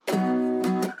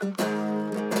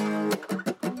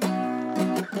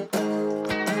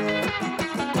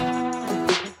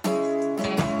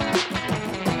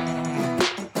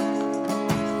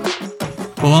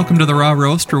Welcome to the Raw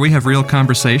Roast, where we have real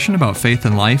conversation about faith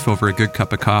and life over a good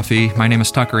cup of coffee. My name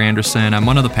is Tucker Anderson. I'm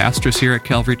one of the pastors here at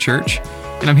Calvary Church,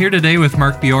 and I'm here today with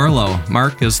Mark Biorlo.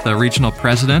 Mark is the regional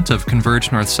president of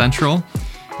Converge North Central,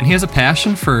 and he has a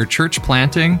passion for church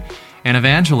planting and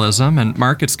evangelism. And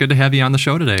Mark, it's good to have you on the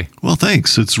show today. Well,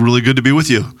 thanks. It's really good to be with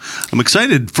you. I'm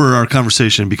excited for our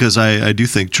conversation because I do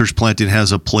think church planting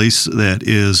has a place that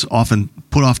is often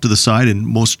put off to the side in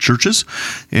most churches.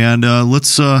 And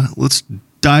let's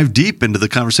dive deep into the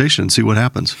conversation and see what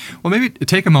happens. Well, maybe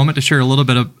take a moment to share a little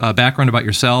bit of background about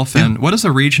yourself and what does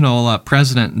a regional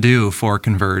president do for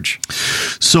Converge?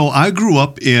 So I grew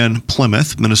up in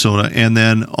Plymouth, Minnesota, and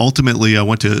then ultimately I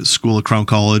went to school at Crown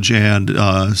College and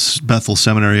Bethel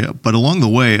Seminary. But along the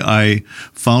way, I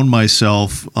found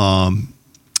myself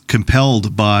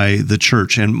compelled by the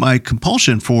church. And my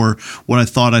compulsion for what I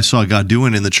thought I saw God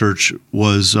doing in the church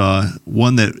was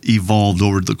one that evolved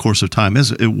over the course of time,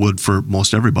 as it would for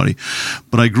most everybody.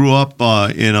 But I grew up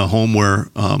in a home where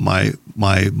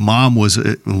my mom was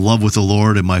in love with the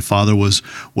Lord, and my father was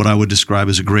what I would describe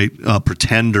as a great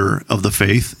pretender of the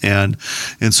faith. And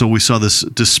so we saw this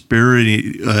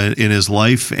disparity in his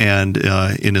life and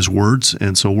in his words.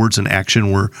 And so words and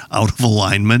action were out of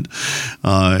alignment.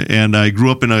 And I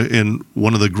grew up in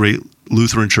one of the great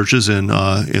Lutheran churches in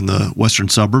the western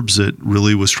suburbs that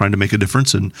really was trying to make a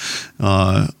difference. And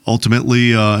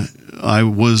ultimately, I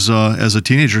was, as a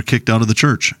teenager, kicked out of the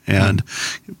church. And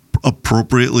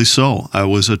appropriately so. I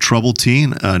was a troubled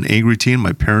teen, an angry teen.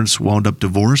 My parents wound up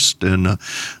divorced, and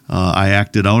I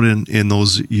acted out in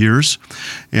those years.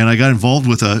 And I got involved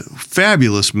with a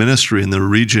fabulous ministry in the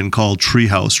region called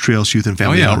Treehouse Youth and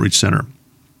Family Outreach Center.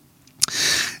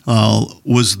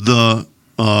 Was the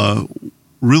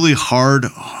really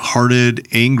hard-hearted,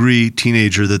 angry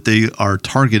teenager that they are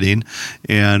targeting,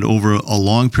 and over a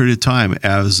long period of time,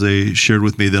 as they shared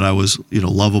with me that I was,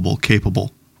 lovable,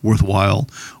 capable, worthwhile,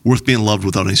 worth being loved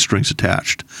without any strings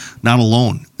attached, not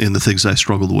alone in the things I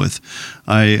struggled with.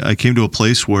 I came to a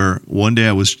place where one day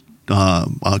I was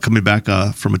coming back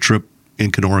from a trip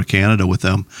in Kenora, Canada with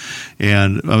them,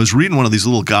 and I was reading one of these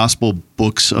little gospel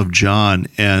books of John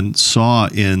and saw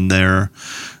in there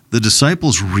the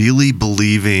disciples really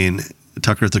believing,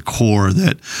 Tucker, at the core,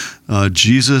 that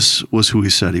Jesus was who he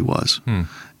said he was.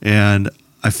 And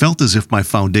I felt as if my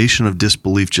foundation of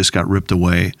disbelief just got ripped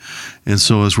away. And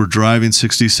so as we're driving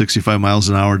 60, 65 miles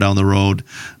an hour down the road,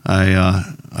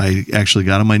 I actually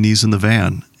got on my knees in the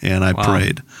van and I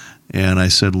prayed. And I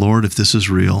said, Lord, if this is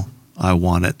real, I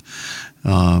want it.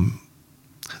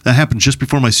 That happened just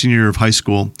before my senior year of high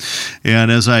school. And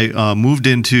as I moved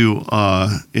into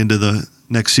the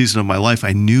next season of my life,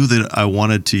 I knew that I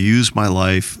wanted to use my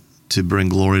life to bring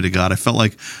glory to God. I felt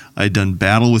like I'd done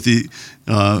battle with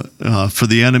for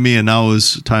the enemy, and now it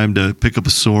was time to pick up a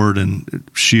sword and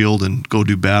shield and go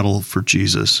do battle for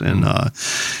Jesus.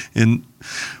 And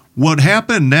what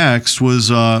happened next was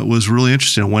really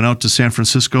interesting. I went out to San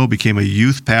Francisco, became a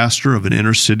youth pastor of an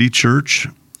inner city church.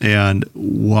 And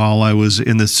while I was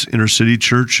in this inner city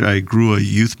church, I grew a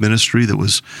youth ministry that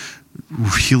was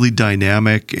really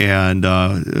dynamic and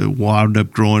wound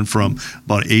up growing from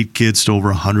about 8 kids to over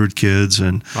 100 kids,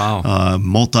 and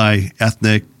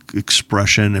multi-ethnic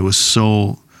expression. It was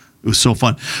so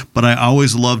fun. But I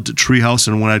always loved Treehouse,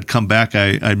 and when I'd come back,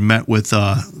 I met with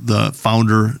the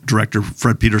founder, director,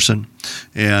 Fred Peterson,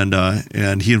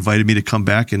 and he invited me to come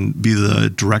back and be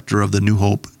the director of the New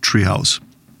Hope Treehouse.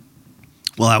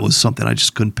 Well, that was something I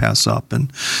just couldn't pass up.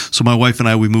 And so my wife and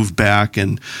I, we moved back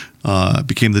and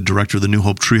became the director of the New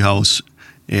Hope Treehouse.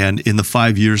 And in the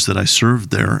 5 years that I served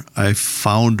there, I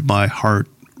found my heart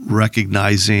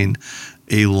recognizing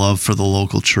a love for the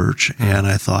local church. And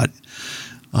I thought,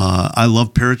 I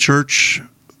love Parachurch,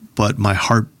 but my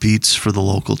heart beats for the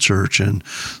local church. And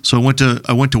so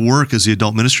I went to work as the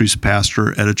adult ministries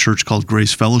pastor at a church called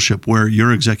Grace Fellowship, where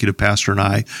your executive pastor and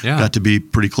I got to be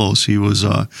pretty close. He was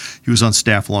on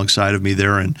staff alongside of me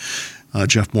there, and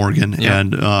Jeff Morgan,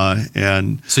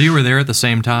 and so you were there at the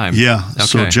same time. Yeah. Okay.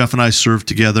 So Jeff and I served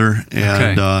together,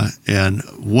 and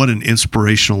what an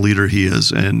inspirational leader he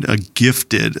is, and a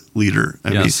gifted leader.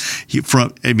 I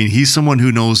mean, he's someone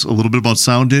who knows a little bit about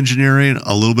sound engineering,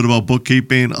 a little bit about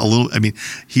bookkeeping,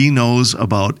 he knows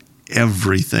about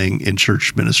everything in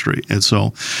church ministry. And so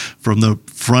from the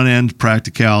front end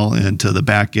practical and to the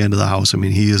back end of the house,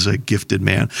 he is a gifted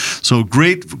man. So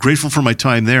grateful for my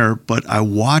time there, but I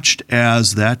watched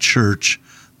as that church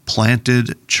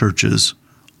planted churches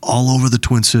all over the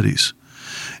Twin Cities,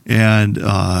 and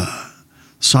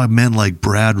saw men like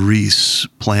Brad Reese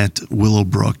plant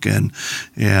Willowbrook, and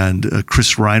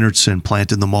Chris Reinertson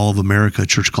plant in the Mall of America, a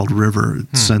church called River,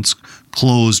 since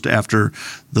closed after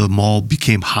the mall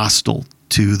became hostile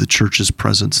to the church's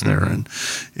presence there, and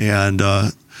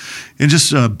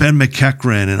just Ben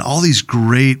McEachran and all these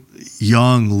great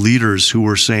young leaders who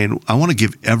were saying, I want to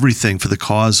give everything for the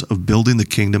cause of building the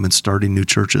kingdom and starting new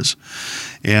churches.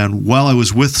 And while I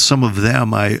was with some of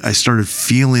them, I started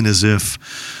feeling as if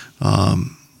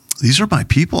these are my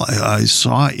people. I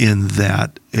saw in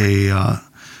that and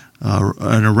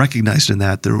I recognized in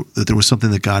that there was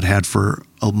something that God had for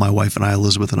my wife and I,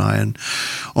 Elizabeth and I. And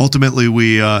ultimately,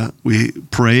 we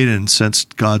prayed and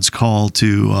sensed God's call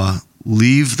to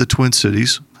leave the Twin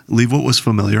Cities, leave what was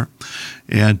familiar,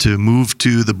 and to move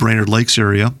to the Brainerd Lakes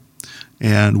area.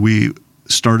 And we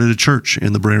started a church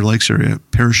in the Brainerd Lakes area.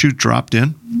 Parachute dropped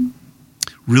in,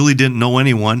 really didn't know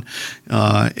anyone,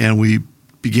 and we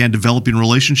began developing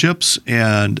relationships.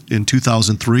 And in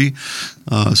 2003,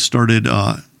 started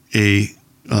a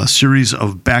series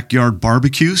of backyard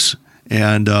barbecues,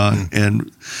 and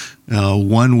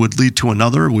one would lead to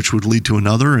another, which would lead to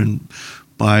another, and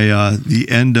by the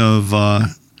end of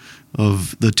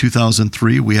the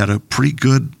 2003, we had a pretty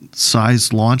good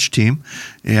sized launch team,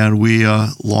 and we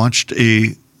launched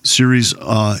a series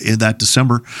in that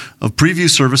December of preview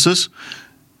services.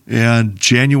 And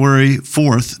January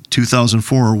 4th,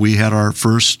 2004, we had our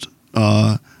first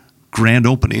grand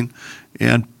opening,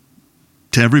 and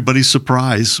to everybody's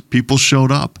surprise, people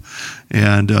showed up,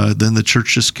 and then the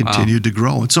church just continued to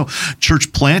grow. And so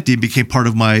church planting became part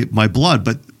of my blood,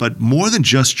 but more than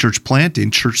just church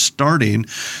planting, church starting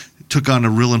took on a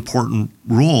real important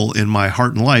role in my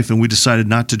heart and life. And we decided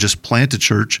not to just plant a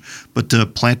church, but to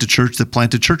plant a church that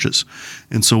planted churches.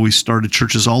 And so we started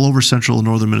churches all over central and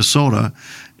northern Minnesota.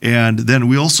 And then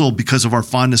we also, because of our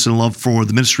fondness and love for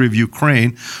the ministry of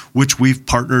Ukraine, which we've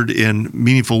partnered in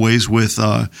meaningful ways with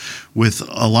a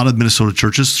lot of Minnesota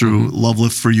churches through Love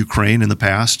Lift for Ukraine in the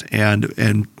past,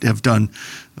 and have done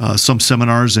some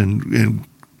seminars and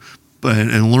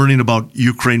learning about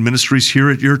Ukraine ministries here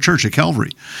at your church at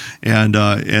Calvary,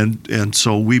 and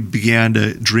so we began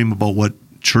to dream about what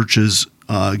churches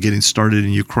getting started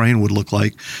in Ukraine would look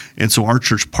like, and so our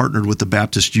church partnered with the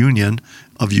Baptist Union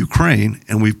of Ukraine,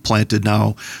 and we've planted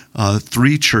now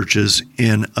 3 churches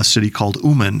in a city called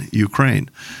Uman, Ukraine.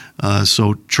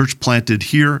 So church planted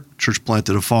here, church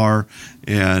planted afar,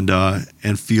 and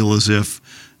feel as if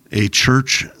a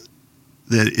church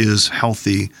that is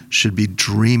healthy should be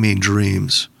dreaming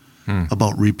dreams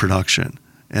about reproduction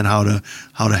and how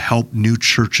to help new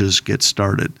churches get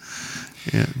started.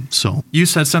 And so you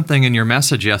said something in your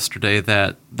message yesterday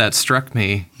that struck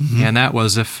me, and that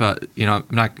was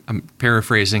I'm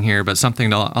paraphrasing here, but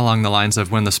something along the lines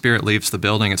of, when the Spirit leaves the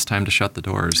building, it's time to shut the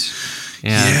doors.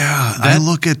 And I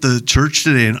look at the church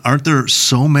today, and aren't there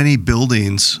so many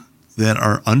buildings that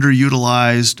are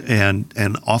underutilized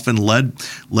and often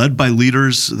led by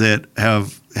leaders that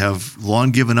have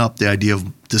long given up the idea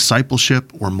of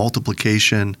discipleship or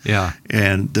multiplication,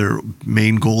 and their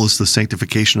main goal is the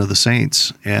sanctification of the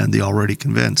saints and the already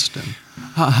convinced.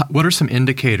 What are some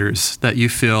indicators that you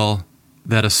feel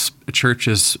that a church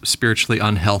is spiritually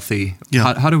unhealthy?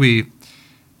 How do we?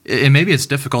 And maybe it's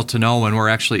difficult to know when we're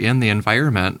actually in the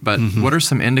environment, but what are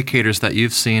some indicators that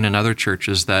you've seen in other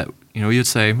churches that you'd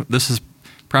say this is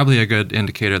probably a good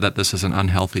indicator that this is an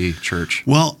unhealthy church?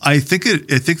 Well, I think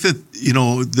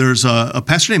that there's a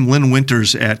pastor named Lynn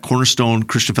Winters at Cornerstone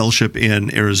Christian Fellowship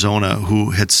in Arizona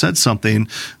who had said something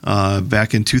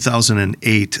back in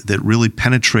 2008 that really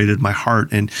penetrated my heart,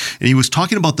 and he was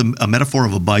talking about a metaphor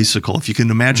of a bicycle. If you can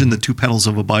imagine the 2 pedals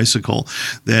of a bicycle,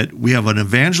 that we have an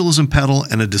evangelism pedal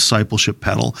and a discipleship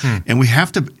pedal, and we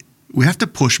have to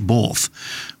push both.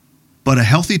 But a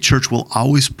healthy church will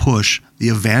always push the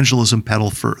evangelism pedal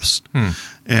first.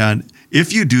 And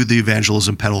if you do the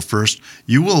evangelism pedal first,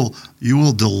 you will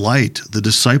delight the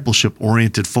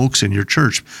discipleship-oriented folks in your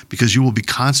church, because you will be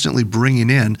constantly bringing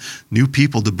in new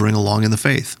people to bring along in the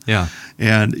faith. Yeah.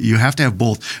 And you have to have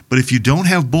both. But if you don't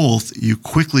have both, you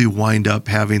quickly wind up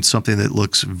having something that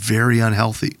looks very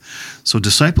unhealthy. So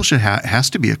discipleship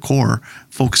has to be a core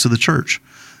focus of the church,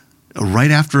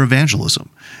 right after evangelism.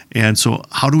 And so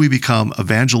how do we become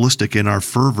evangelistic in our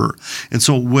fervor? And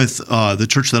so with the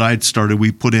church that I'd started,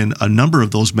 we put in a number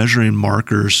of those measuring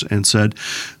markers and said,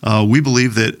 we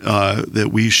believe that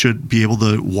we should be able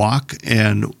to walk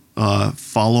and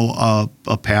follow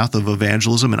a path of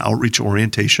evangelism and outreach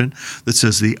orientation that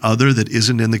says the other that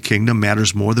isn't in the kingdom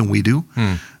matters more than we do.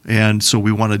 And so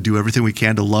we want to do everything we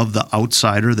can to love the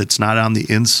outsider that's not on the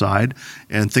inside,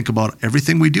 and think about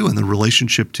everything we do in the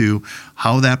relationship to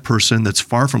how that person that's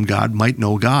far from God might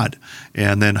know God.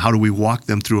 And then how do we walk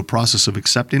them through a process of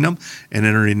accepting them and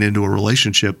entering into a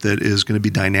relationship that is going to be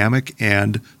dynamic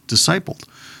and discipled.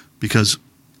 Because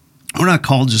we're not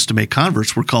called just to make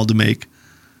converts, we're called to make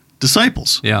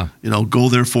disciples. Yeah. Go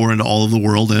therefore into all of the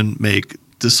world and make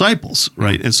disciples,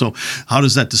 right? And so how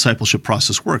does that discipleship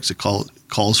process work? It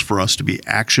calls for us to be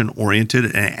action-oriented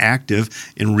and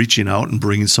active in reaching out and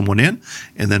bringing someone in,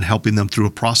 and then helping them through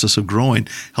a process of growing,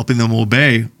 helping them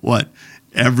obey what?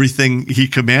 Everything he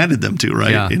commanded them to,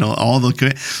 right?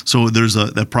 Yeah. So there's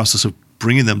that process of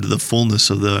bringing them to the fullness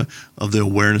of the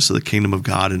awareness of the kingdom of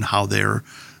God and how they're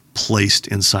placed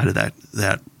inside of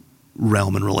that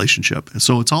realm and relationship. And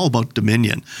so it's all about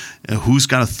dominion. Who's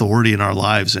got authority in our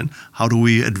lives, and how do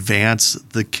we advance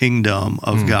the kingdom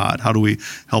of God? How do we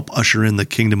help usher in the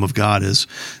kingdom of God? As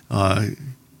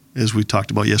we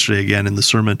talked about yesterday again in the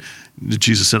sermon,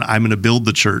 Jesus said, I'm going to build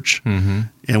the church. And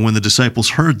when the disciples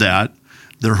heard that,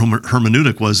 their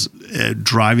hermeneutic was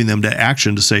driving them to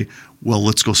action to say, well,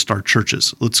 let's go start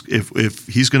churches. If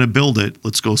he's going to build it,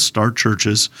 let's go start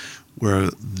churches where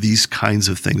these kinds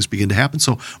of things begin to happen.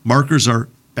 So markers are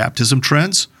baptism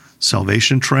trends,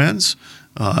 salvation trends,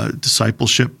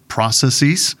 discipleship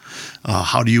processes.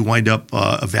 How do you wind up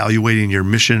evaluating your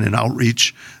mission and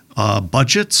outreach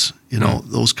budgets?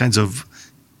 Those kinds of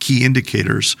key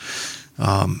indicators.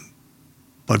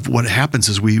 But what happens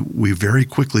is we very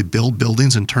quickly build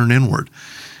buildings and turn inward.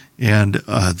 And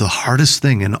the hardest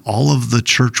thing in all of the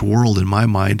church world, in my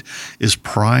mind, is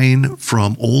prying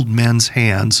from old men's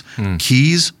hands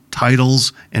keys,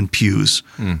 titles, and pews.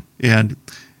 And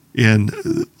in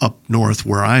up north,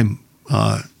 where I'm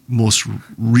most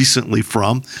recently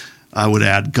from, I would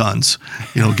add guns.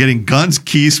 Getting guns,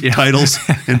 keys, titles,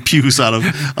 and pews out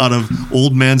of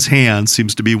old men's hands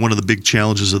seems to be one of the big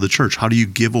challenges of the church. How do you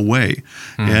give away?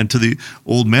 And to the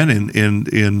old men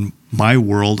in my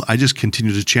world, I just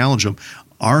continue to challenge them.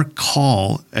 Our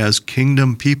call as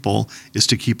kingdom people is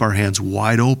to keep our hands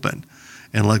wide open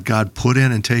and let God put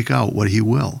in and take out what he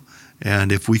will.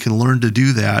 And if we can learn to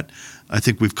do that, I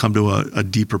think we've come to a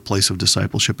deeper place of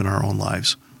discipleship in our own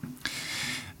lives.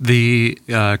 The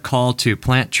call to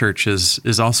plant churches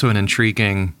is also an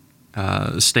intriguing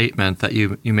statement that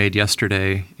you made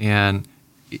yesterday. And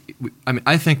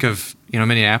I think of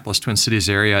Minneapolis, Twin Cities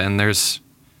area, and there's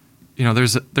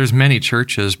many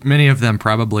churches, many of them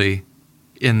probably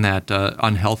in that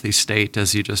unhealthy state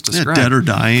as you just described. Dead or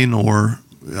dying, or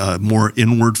more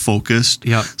inward focused.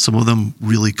 Yep. Some of them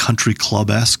really country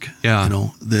club-esque.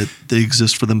 That they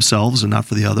exist for themselves and not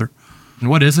for the other. And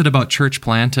what is it about church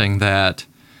planting that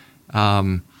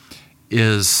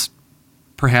is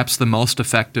perhaps the most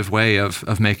effective way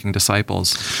of making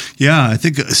disciples? Yeah, I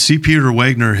think C. Peter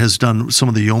Wagner has done some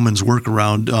of the yeoman's work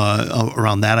around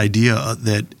that idea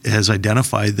that has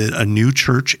identified that a new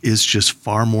church is just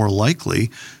far more likely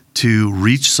to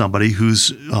reach somebody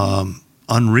who's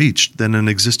unreached than an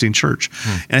existing church.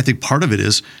 And I think part of it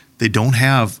is they don't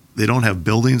have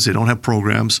buildings, they don't have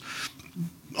programs.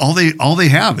 All they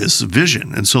have is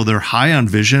vision, and so they're high on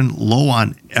vision, low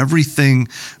on everything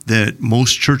that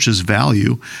most churches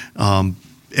value. And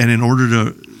in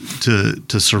order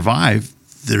to survive,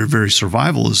 their very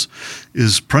survival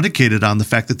is predicated on the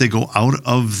fact that they go out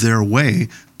of their way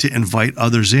to invite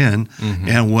others in.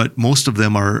 And what most of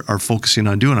them are focusing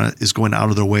on doing is going out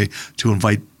of their way to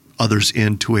invite others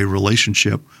into a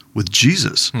relationship with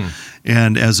Jesus.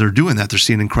 And as they're doing that, they're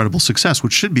seeing incredible success,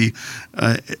 which should be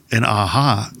an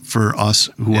aha for us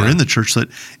who are in the church, that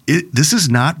this is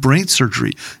not brain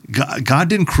surgery. God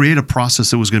didn't create a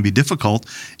process that was going to be difficult.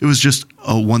 It was just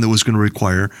one that was going to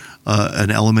require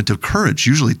an element of courage,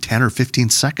 usually 10 or 15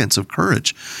 seconds of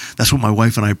courage. That's what my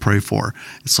wife and I pray for.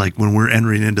 It's like when we're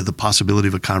entering into the possibility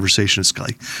of a conversation, it's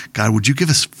like, God, would you give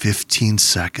us 15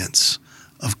 seconds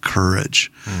of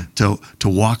courage to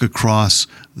walk across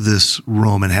this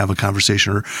room and have a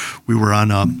conversation? Or we were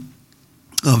on a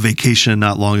vacation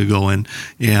not long ago, and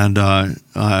I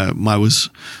was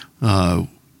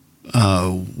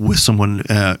with someone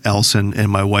else, and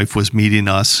my wife was meeting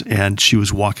us, and she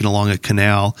was walking along a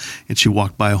canal, and she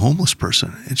walked by a homeless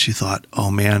person, and she thought, oh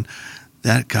man,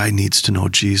 that guy needs to know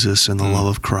Jesus and the love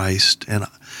of Christ,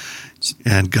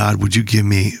 and God, would you give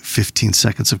me 15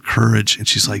 seconds of courage? And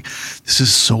she's like, this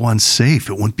is so unsafe.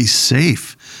 It wouldn't be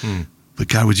safe. But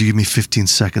God, would you give me 15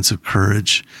 seconds of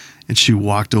courage? And she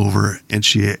walked over and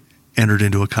she entered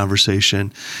into a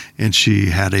conversation, and she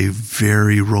had a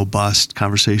very robust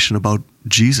conversation about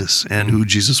Jesus and who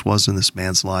Jesus was in this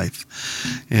man's life.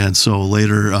 And so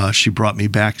later she brought me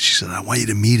back. She said, I want you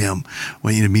to meet him. I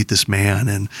want you to meet this man.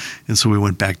 And so we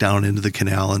went back down into the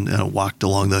canal and walked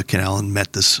along the canal and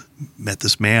met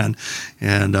this man.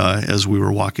 And as we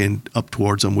were walking up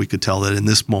towards him, we could tell that in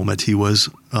this moment he was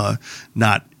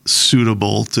not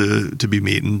suitable to be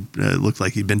meeting. It looked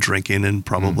like he'd been drinking and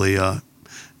probably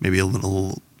maybe a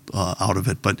little out of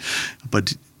it. But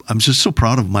I'm just so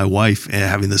proud of my wife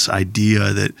having this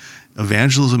idea that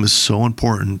evangelism is so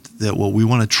important, that what we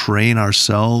want to train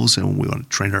ourselves and we want to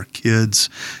train our kids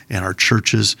and our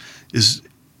churches is,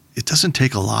 it doesn't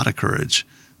take a lot of courage,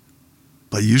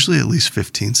 but usually at least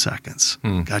 15 seconds.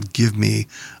 God, give me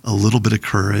a little bit of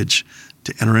courage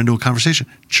to enter into a conversation.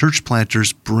 Church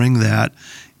planters bring that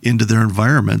into their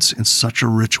environments in such a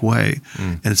rich way,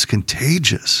 and it's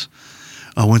contagious.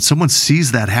 When someone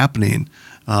sees that happening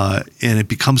and it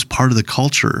becomes part of the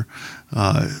culture,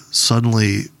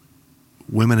 suddenly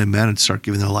women and men start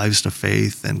giving their lives to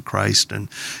faith and Christ, and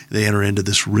they enter into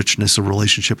this richness of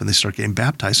relationship, and they start getting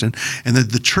baptized. And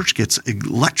the church gets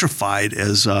electrified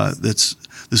as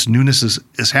this newness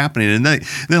is happening. And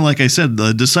then, like I said,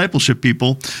 the discipleship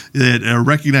people that are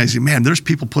recognizing, man, there's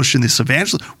people pushing this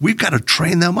evangelism. We've got to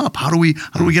train them up. How do we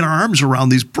get our arms around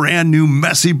these brand new,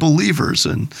 messy believers?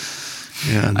 And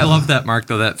I love that, Mark,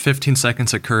 though, that 15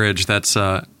 seconds of courage,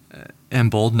 and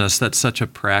boldness, that's such a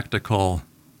practical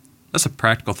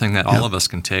thing that all of us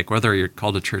can take, whether you're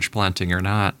called to church planting or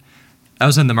not. I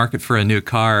was in the market for a new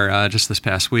car just this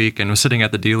past week, and was sitting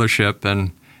at the dealership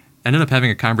and ended up having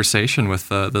a conversation with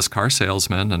this car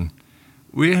salesman, and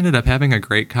we ended up having a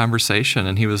great conversation.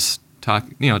 And he was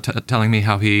telling me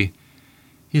how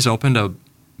he's open to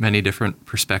many different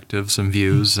perspectives and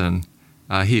views, and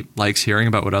he likes hearing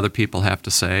about what other people have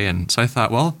to say. And so I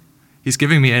thought, well, he's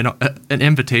giving me an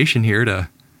invitation here to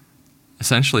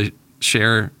essentially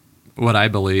share what I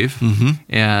believe.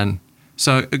 And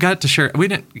so I got to share. We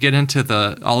didn't get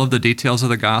into all of the details of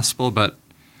the gospel, but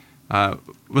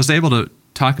was able to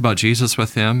talk about Jesus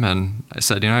with him. And I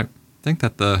said, I think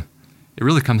that it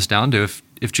really comes down to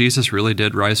if Jesus really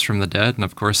did rise from the dead, and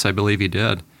of course I believe he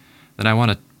did, then I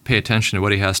want to pay attention to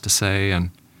what he has to say.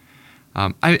 And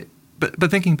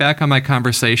But thinking back on my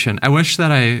conversation, I wish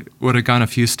that I would have gone a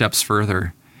few steps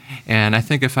further. And I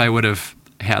think if I would have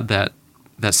had that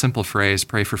simple phrase,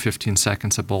 pray for 15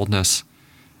 seconds of boldness,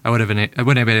 I would have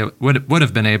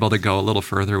been able to go a little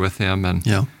further with him.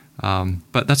 And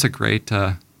but that's a great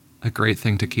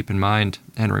thing to keep in mind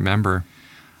and remember.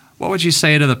 What would you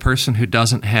say to the person who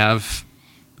doesn't have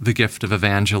the gift of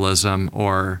evangelism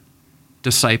or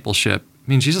discipleship? I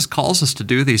mean, Jesus calls us to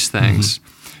do these things,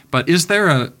 but is there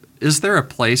a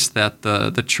place that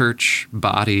the church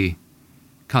body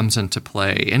comes into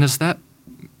play? And is that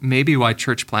maybe why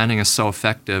church planting is so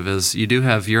effective, is you do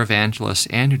have your evangelists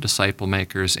and your disciple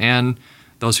makers and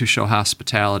those who show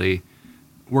hospitality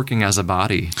working as a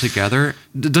body together?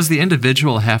 Does the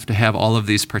individual have to have all of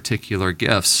these particular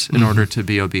gifts in order to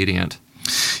be obedient?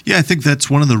 Yeah, I think that's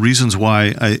one of the reasons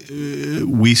why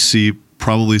we see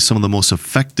probably some of the most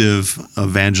effective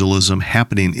evangelism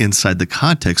happening inside the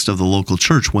context of the local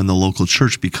church, when the local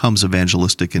church becomes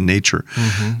evangelistic in nature.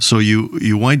 So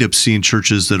you wind up seeing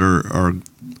churches that are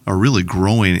really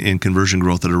growing in conversion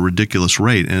growth at a ridiculous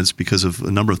rate, and it's because of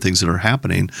a number of things that are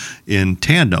happening in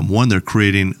tandem. One, they're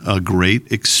creating a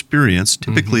great experience,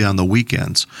 typically on the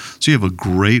weekends. So you have a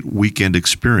great weekend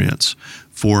experience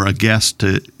for a guest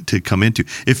to come into.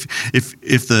 If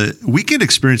the weekend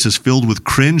experience is filled with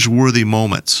cringe-worthy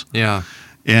moments,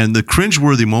 and the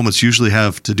cringe-worthy moments usually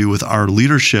have to do with our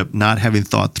leadership not having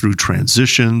thought through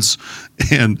transitions,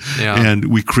 and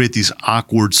we create these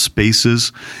awkward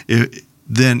spaces,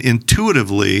 then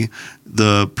intuitively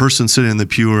the person sitting in the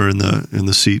pew or in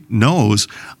the seat knows,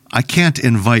 I can't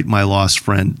invite my lost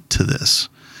friend to this.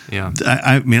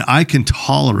 I mean, I can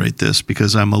tolerate this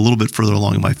because I'm a little bit further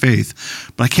along in my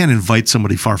faith, but I can't invite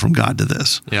somebody far from God to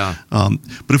this.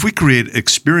 But if we create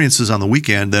experiences on the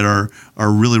weekend that are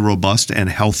really robust and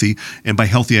healthy, and by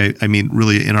healthy, I mean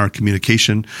really in our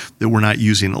communication, that we're not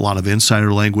using a lot of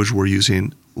insider language, we're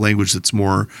using language that's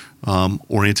more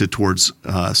oriented towards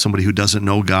somebody who doesn't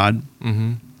know God.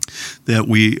 That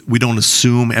we don't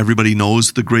assume everybody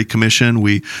knows the Great Commission.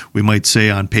 We might say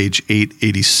on page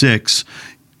 886,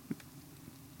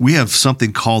 we have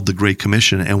something called the Great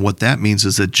Commission, and what that means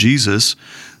is that Jesus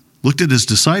looked at his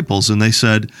disciples and they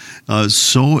said,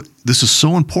 so this is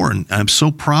so important. I'm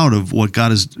so proud of what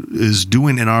God is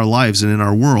doing in our lives and in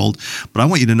our world, but I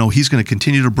want you to know he's going to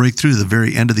continue to break through to the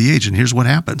very end of the age. And here's what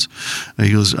happens. And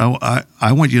he goes,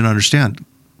 I want you to understand,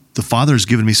 the Father has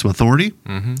given me some authority,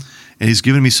 and he's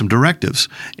given me some directives.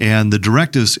 And the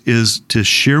directives is to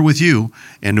share with you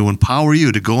and to empower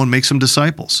you to go and make some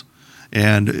disciples.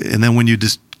 And then when you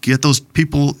just get those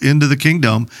people into the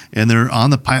kingdom and they're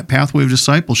on the pathway of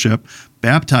discipleship,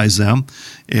 baptize them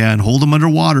and hold them under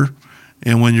water.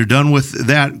 And when you're done with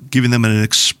that, giving them a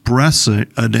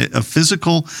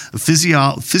physiological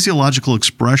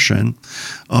expression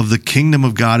of the kingdom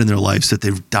of God in their lives, that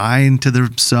they've died to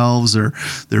themselves,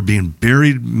 they're being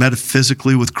buried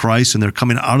metaphysically with Christ, and they're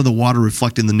coming out of the water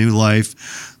reflecting the new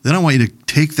life. Then I want you to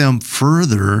take them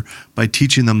further by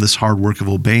teaching them this hard work of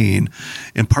obeying.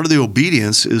 And part of the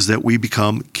obedience is that we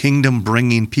become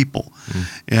kingdom-bringing people.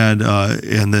 And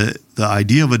the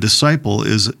idea of a disciple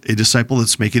is a disciple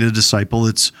that's making a disciple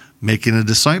that's making a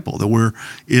disciple, that we're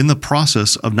in the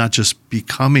process of not just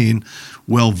becoming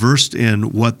well-versed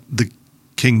in what the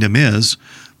kingdom is,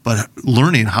 but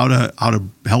learning how to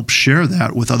help share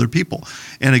that with other people.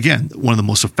 And again, one of the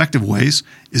most effective ways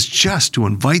is just to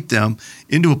invite them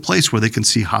into a place where they can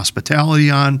see hospitality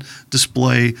on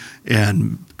display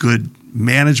and good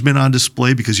management on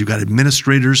display, because you've got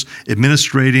administrators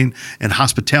administrating and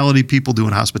hospitality people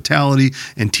doing hospitality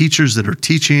and teachers that are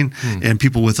teaching and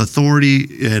people with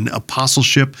authority and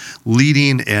apostleship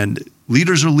leading, and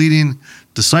leaders are leading,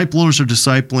 disciplers are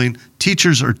discipling,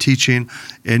 teachers are teaching,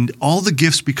 and all the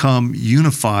gifts become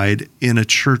unified in a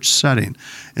church setting.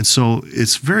 And so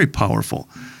it's very powerful.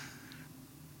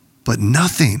 But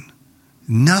nothing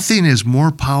is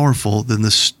more powerful than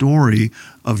the story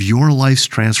of your life's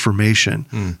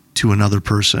transformation to another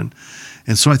person.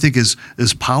 And so I think as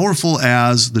powerful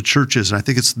as the church is, and I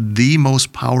think it's the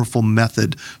most powerful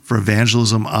method for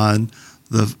evangelism on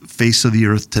the face of the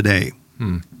earth today,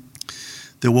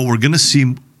 that what we're going to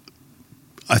see,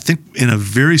 I think in a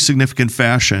very significant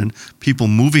fashion, people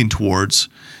moving towards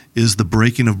is the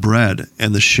breaking of bread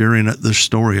and the sharing of their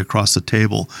story across the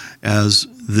table as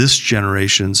this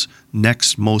generation's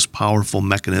next most powerful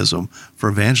mechanism for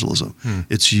evangelism.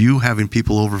 It's you having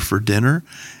people over for dinner,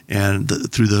 and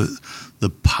through the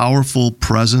powerful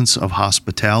presence of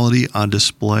hospitality on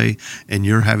display, and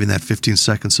you're having that 15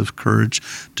 seconds of courage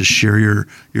to share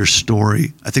your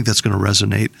story. I think that's going to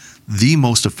resonate the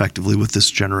most effectively with this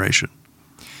generation.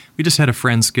 We just had a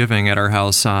Friendsgiving at our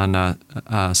house on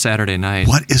Saturday night.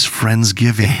 What is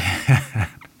Friendsgiving?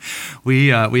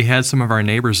 We had some of our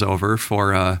neighbors over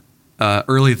for a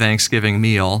early Thanksgiving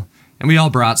meal, and we all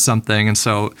brought something. And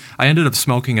so I ended up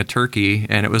smoking a turkey,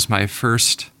 and it was my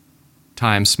first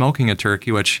time smoking a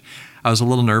turkey, which I was a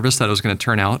little nervous that it was going to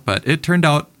turn out, but it turned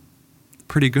out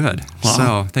pretty good. Wow.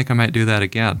 So I think I might do that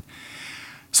again.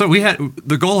 So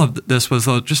the goal of this was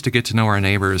just to get to know our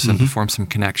neighbors and to form some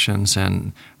connections.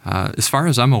 And as far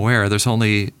as I'm aware, there's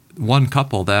only one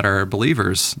couple that are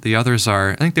believers. The others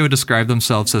I think they would describe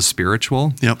themselves as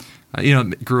spiritual. Yep.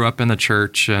 Grew up in the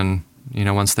church, and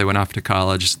once they went off to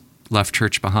college, left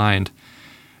church behind.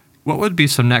 What would be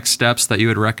some next steps that you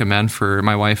would recommend for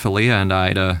my wife Aaliyah and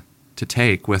I to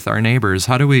take with our neighbors?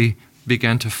 How do we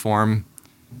begin to form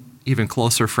even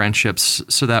closer friendships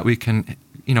so that we can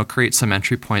create some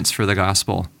entry points for the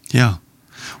gospel? Yeah.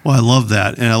 Well, I love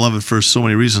that, and I love it for so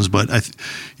many reasons. But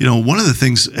one of the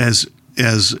things as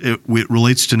it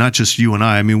relates to not just you and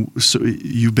I mean, so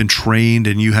you've been trained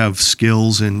and you have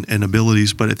skills and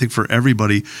abilities, but I think for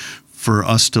everybody, for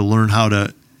us to learn how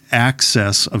to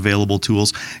access available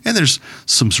tools, and there's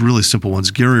some really simple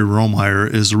ones. Gary Romeyer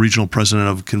is the regional president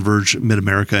of Converge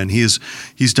Mid-America, and he's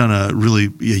done a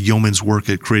yeoman's work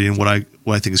at creating what I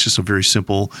think is just a very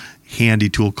simple, handy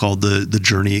tool called the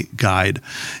Journey Guide.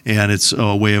 And it's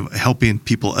a way of helping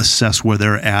people assess where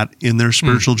they're at in their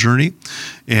spiritual journey.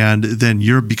 And then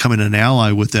you're becoming an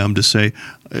ally with them to say,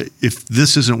 if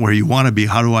this isn't where you want to be,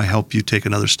 how do I help you take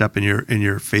another step in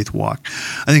your faith walk?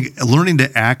 I think learning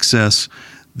to access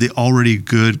the already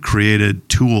good created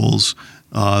tools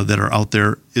that are out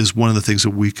there is one of the things that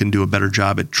we can do a better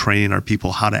job at training our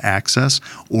people how to access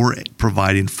or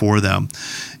providing for them.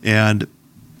 And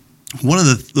one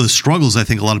of the struggles I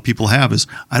think a lot of people have is,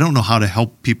 I don't know how to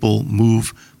help people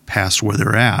move past where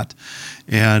they're at.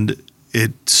 And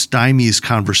it stymies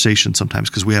conversation sometimes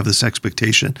because we have this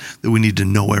expectation that we need to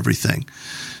know everything.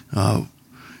 One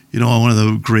of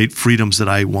the great freedoms that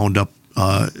I wound up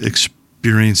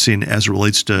experiencing as it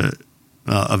relates to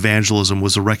evangelism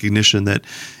was a recognition that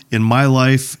in my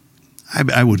life,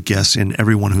 I would guess in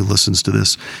everyone who listens to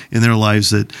this, in their lives,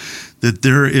 that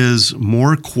there is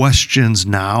more questions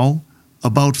now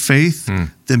about faith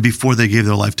than before they gave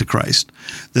their life to Christ.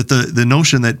 That the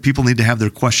notion that people need to have their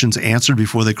questions answered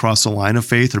before they cross the line of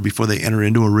faith or before they enter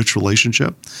into a rich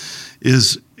relationship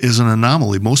is an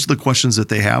anomaly. Most of the questions that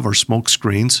they have are smoke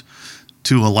screens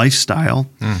to a lifestyle.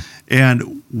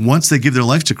 And once they give their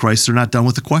life to Christ, they're not done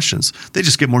with the questions. They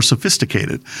just get more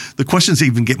sophisticated. The questions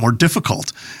even get more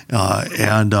difficult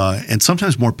and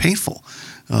sometimes more painful.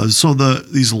 So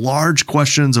these large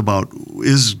questions about,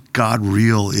 is God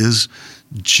real? Is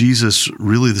Jesus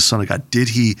really the Son of God? Did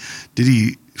he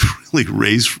really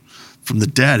raise from the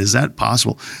dead? Is that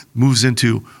possible? Moves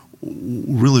into,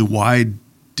 really, why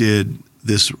did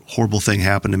this horrible thing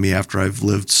happen to me after I've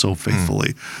lived so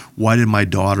faithfully? Why did my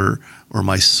daughter or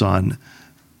my son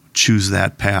choose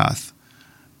that path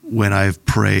when I've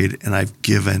prayed and I've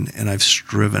given and I've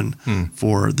striven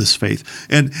for this faith?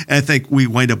 And I think we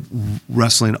wind up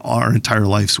wrestling our entire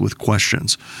lives with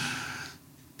questions.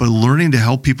 But learning to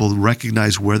help people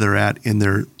recognize where they're at in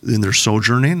their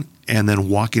sojourning and then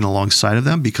walking alongside of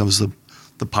them becomes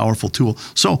the powerful tool.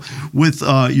 So with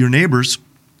your neighbors,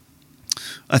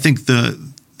 I think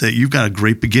that you've got a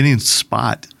great beginning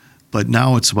spot, but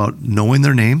now it's about knowing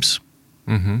their names.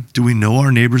 Do we know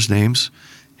our neighbors' names?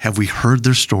 Have we heard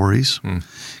their stories?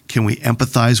 Can we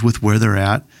empathize with where they're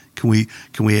at? Can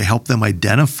we help them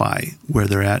identify where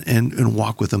they're at and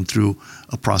walk with them through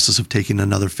a process of taking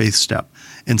another faith step?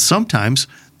 And sometimes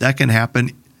that can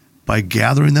happen by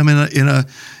gathering them in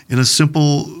a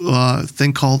simple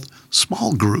thing called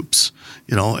small groups,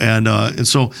 and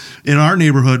so in our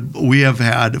neighborhood, we have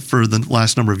had for the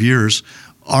last number of years,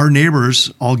 our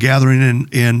neighbors all gathering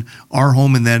in our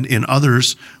home and then in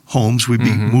others' homes. We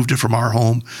moved it from our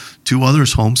home to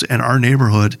others' homes, and our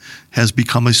neighborhood has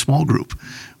become a small group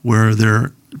where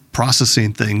they're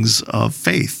processing things of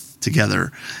faith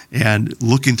together and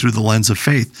looking through the lens of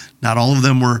faith. Not all of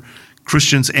them were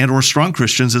Christians and or strong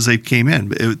Christians as they came in.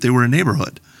 They were a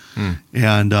neighborhood.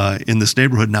 And in this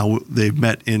neighborhood now, they've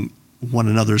met in one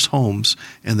another's homes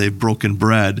and they've broken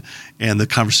bread, and the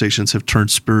conversations have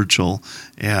turned spiritual,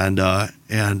 and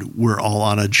we're all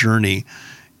on a journey,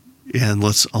 and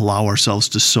let's allow ourselves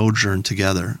to sojourn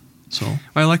together. So well,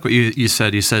 I like what you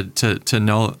said. You said to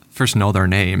know their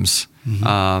names,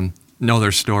 know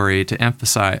their story, to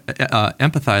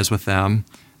empathize with them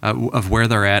of where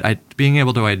they're at, being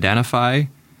able to identify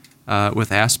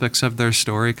with aspects of their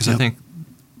story, because I think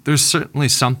there's certainly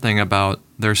something about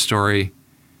their story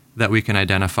that we can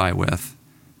identify with,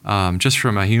 just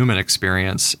from a human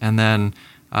experience, and then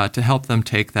to help them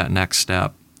take that next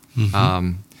step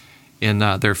in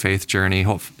their faith journey,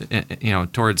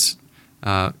 towards,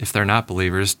 if they're not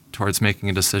believers, towards making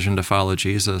a decision to follow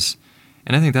Jesus.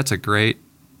 And I think that's a great,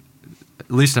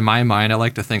 at least in my mind, I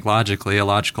like to think logically, a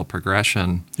logical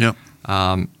progression. Yep.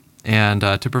 And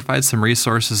to provide some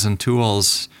resources and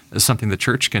tools is something the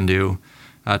church can do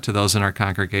to those in our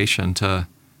congregation to,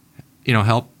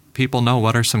 help people know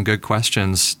what are some good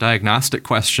questions, diagnostic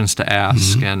questions to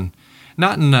ask, and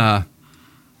not in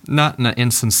an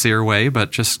insincere way,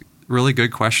 but just really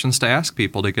good questions to ask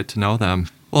people to get to know them.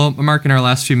 Well, Mark, in our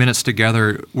last few minutes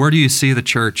together, where do you see the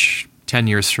church 10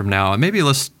 years from now? And maybe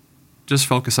let's just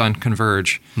focus on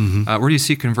Converge. Where do you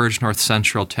see Converge North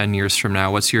Central 10 years from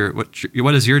now? What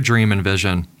is your dream and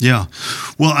vision? Yeah.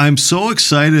 Well, I'm so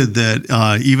excited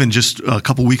that even just a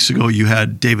couple weeks ago, you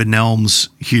had David Nelms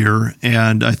here.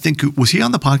 And I think, was he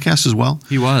on the podcast as well?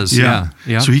 He was, yeah.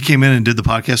 So he came in and did the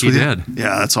podcast with you? He did.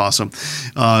 Yeah, that's awesome.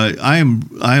 I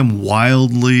am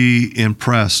wildly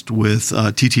impressed with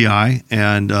TTI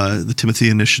and the Timothy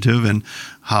Initiative and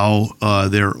how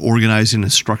they're organizing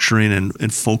and structuring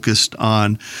and focused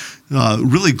on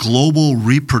really global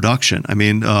reproduction. I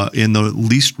mean, in the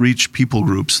least reached people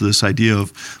groups, this idea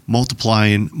of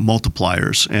multiplying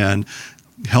multipliers and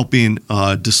helping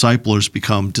disciplers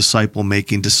become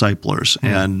disciple-making disciplers,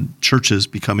 and churches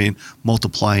becoming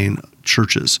multiplying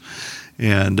churches.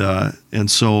 And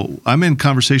so I'm in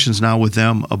conversations now with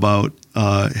them about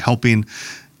helping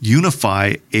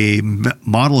unify a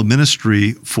model of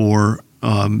ministry for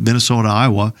Minnesota,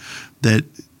 Iowa, that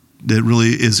really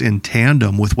is in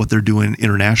tandem with what they're doing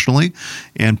internationally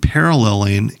and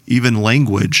paralleling even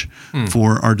language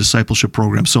for our discipleship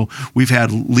program. So we've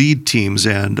had lead teams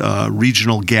and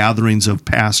regional gatherings of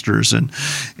pastors, and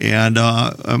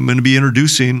I'm going to be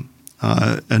introducing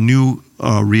a new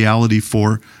reality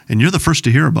for, and you're the first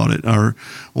to hear about it.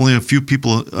 Only a few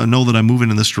people know that I'm moving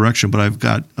in this direction, but I've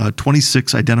got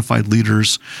 26 identified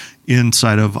leaders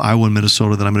inside of Iowa and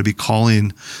Minnesota that I'm going to be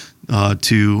calling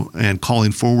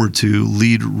forward to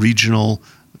lead regional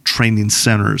training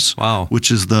centers. Wow.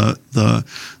 Which is the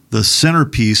the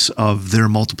centerpiece of their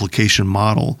multiplication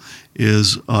model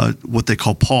is what they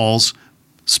call Paul's,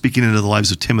 speaking into the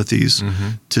lives of Timothy's,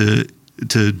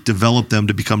 to develop them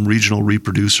to become regional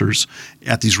reproducers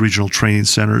at these regional training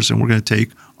centers. And we're going to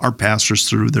take our pastors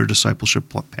through their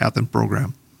discipleship path and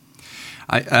program.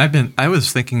 I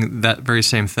was thinking that very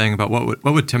same thing about what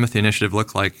would Timothy Initiative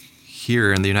look like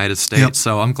here in the United States. Yep.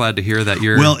 So I'm glad to hear that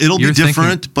it'll be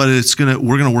different, but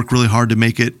we're going to work really hard to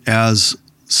make it as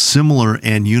similar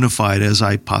and unified as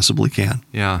I possibly can.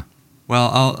 Yeah.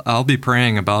 Well, I'll be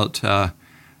praying about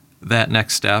that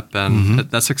next step, and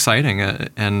that's exciting,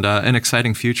 and an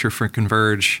exciting future for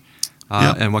Converge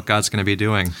and what God's going to be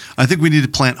doing. I think we need to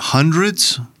plant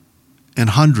hundreds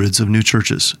and hundreds of new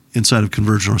churches inside of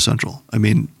Converge North Central. I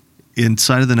mean,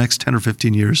 inside of the next 10 or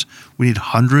 15 years, we need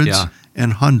hundreds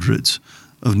and hundreds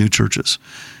of new churches.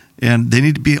 And they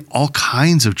need to be all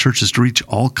kinds of churches to reach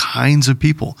all kinds of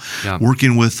people. Yeah.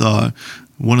 Working with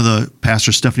one of the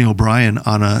pastors, Stephanie O'Brien,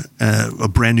 on a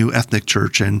brand new ethnic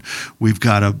church. And we've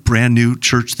got a brand new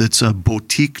church that's a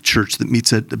boutique church that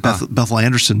meets at Bethel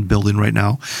Anderson building right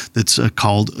now that's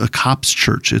called a Cops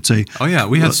Church. It's a... Oh, yeah.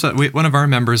 We had one of our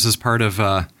members is part of...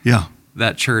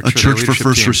 that church, a church for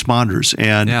first responders,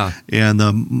 and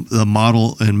the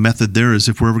model and method there is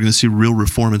if we're ever going to see real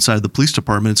reform inside of the police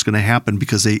department, it's going to happen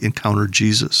because they encountered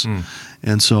Jesus.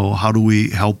 And so, how do we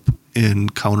help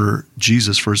encounter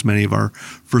Jesus for as many of our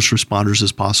first responders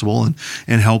as possible,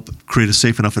 and help create a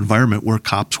safe enough environment where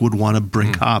cops would want to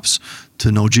bring cops to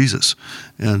know Jesus?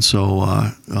 And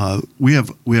so we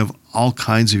have all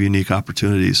kinds of unique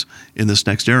opportunities in this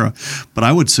next era. But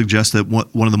I would suggest that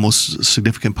one of the most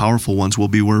significant, powerful ones will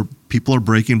be where people are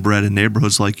breaking bread in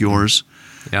neighborhoods like yours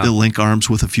that link arms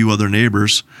with a few other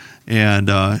neighbors, and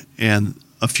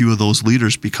a few of those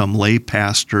leaders become lay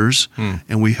pastors,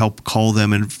 and we help call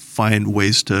them and find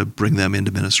ways to bring them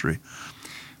into ministry.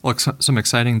 Well, some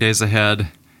exciting days ahead,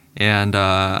 and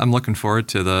I'm looking forward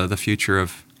to the future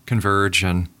of Converge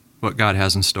and what God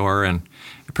has in store, and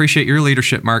appreciate your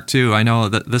leadership, Mark, too. I know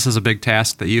that this is a big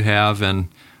task that you have, and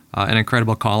an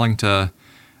incredible calling to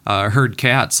herd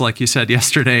cats, like you said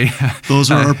yesterday.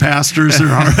 Those are our pastors. They're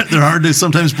hard to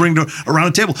sometimes bring around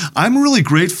a table. I'm really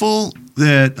grateful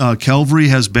that Calvary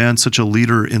has been such a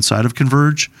leader inside of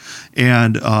Converge,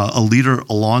 and a leader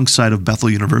alongside of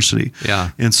Bethel University.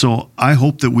 Yeah. And so I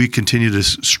hope that we continue to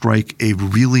strike a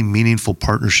really meaningful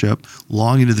partnership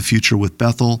long into the future with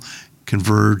Bethel,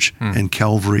 Converge, and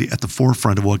Calvary at the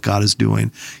forefront of what God is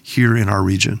doing here in our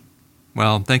region.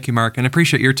 Well, thank you, Mark, and I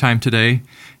appreciate your time today,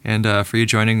 and for you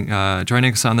joining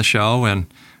us on the show, and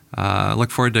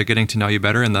look forward to getting to know you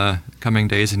better in the coming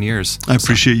days and years. I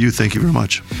appreciate you. Thank you very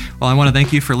much. Well, I want to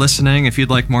thank you for listening. If you'd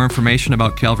like more information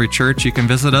about Calvary Church, you can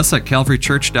visit us at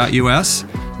calvarychurch.us.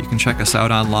 You can check us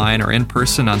out online or in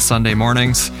person on Sunday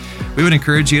mornings. We would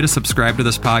encourage you to subscribe to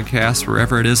this podcast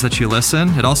wherever it is that you listen.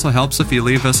 It also helps if you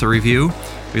leave us a review.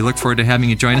 We look forward to having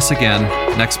you join us again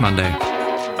next Monday.